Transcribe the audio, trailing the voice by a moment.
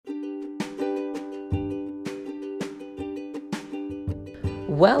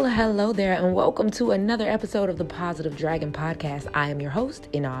Well, hello there, and welcome to another episode of the Positive Dragon Podcast. I am your host,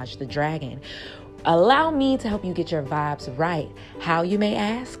 Inaj the Dragon. Allow me to help you get your vibes right. How, you may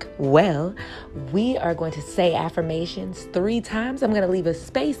ask? Well, we are going to say affirmations 3 times. I'm going to leave a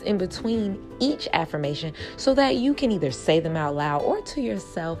space in between each affirmation so that you can either say them out loud or to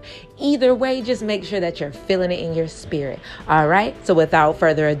yourself. Either way, just make sure that you're feeling it in your spirit. All right, so without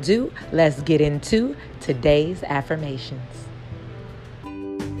further ado, let's get into today's affirmations.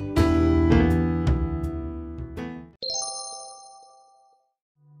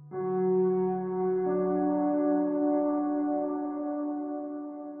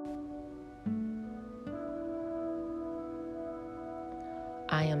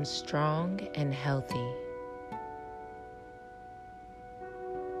 I am strong and healthy.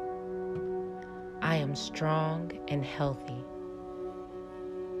 I am strong and healthy.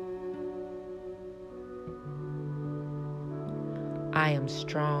 I am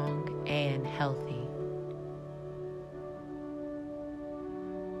strong and healthy.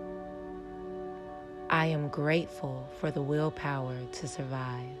 I am grateful for the willpower to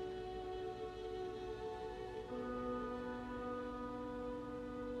survive.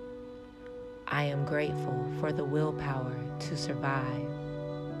 I am grateful for the willpower to survive.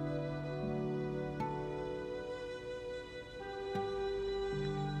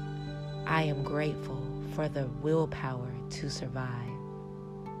 I am grateful for the willpower to survive.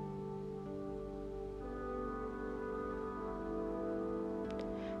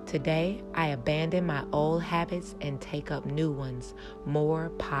 Today, I abandon my old habits and take up new ones, more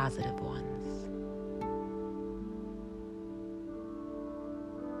positive ones.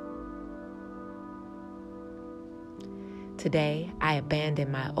 Today, I abandon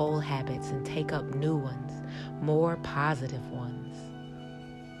my old habits and take up new ones, more positive ones.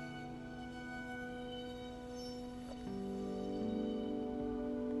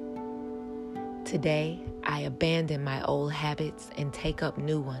 Today, I abandon my old habits and take up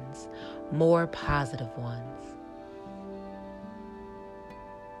new ones, more positive ones.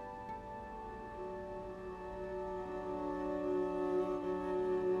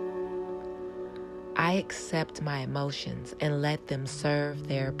 I accept my emotions and let them serve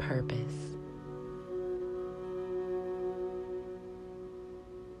their purpose.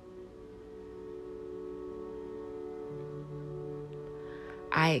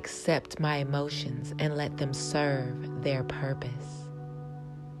 I accept my emotions and let them serve their purpose.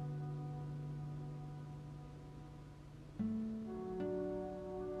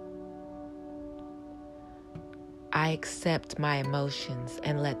 I accept my emotions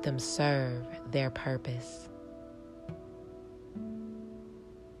and let them serve their purpose.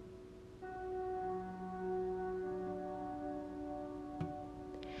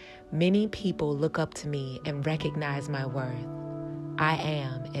 Many people look up to me and recognize my worth. I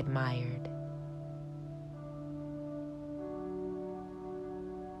am admired.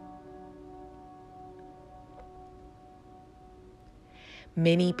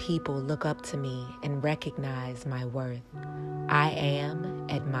 Many people look up to me and recognize my worth. I am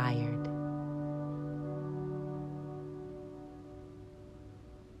admired.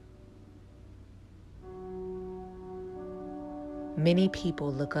 Many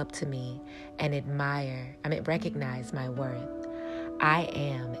people look up to me and recognize my worth. I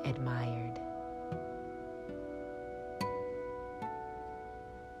am admired.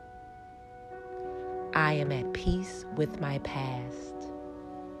 I am at peace with my past.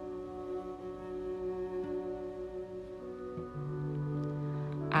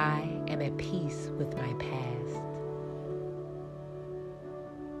 I am at peace with my past.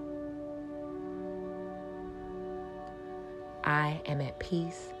 I am at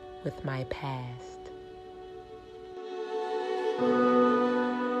peace with my past.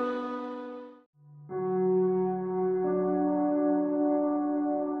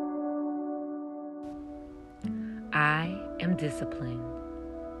 I am disciplined.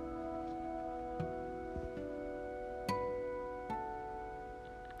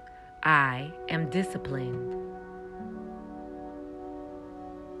 I am disciplined.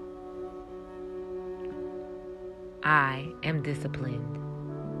 I am disciplined.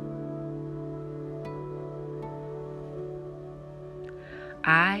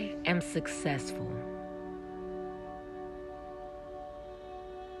 I am successful.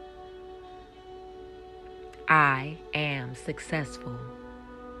 I am successful.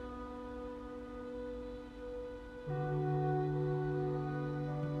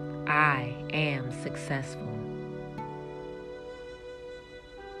 I am successful.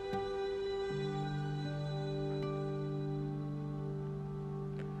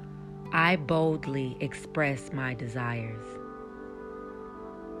 I boldly express my desires.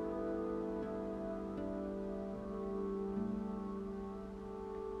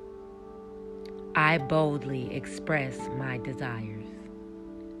 I boldly express my desires.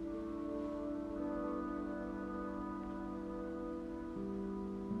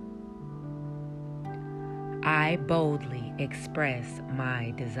 I boldly express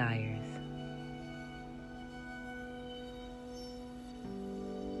my desires.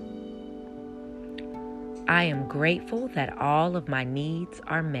 I am grateful that all of my needs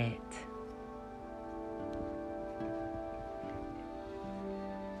are met.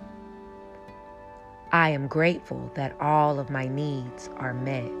 I am grateful that all of my needs are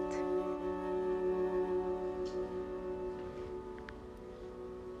met.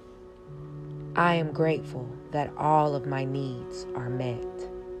 I am grateful that all of my needs are met.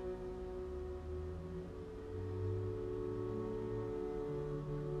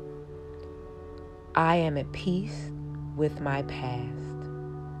 I am at peace with my past.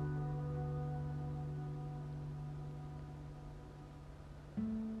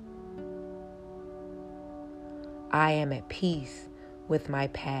 I am at peace with my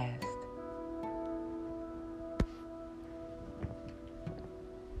past.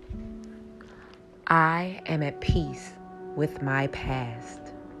 I am at peace with my past.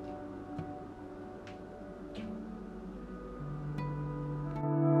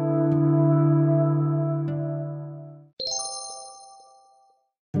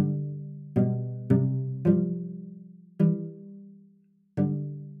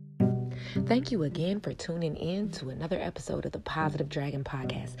 Thank you again for tuning in to another episode of the Positive Dragon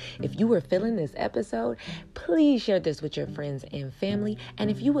Podcast. If you were feeling this episode, please share this with your friends and family.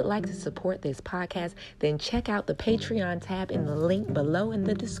 And if you would like to support this podcast, then check out the Patreon tab in the link below in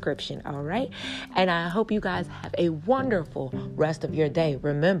the description, all right? And I hope you guys have a wonderful rest of your day.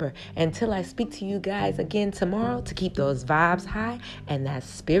 Remember, until I speak to you guys again tomorrow, to keep those vibes high and that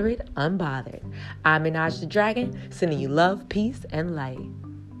spirit unbothered. I'm Minaj the Dragon, sending you love, peace, and light.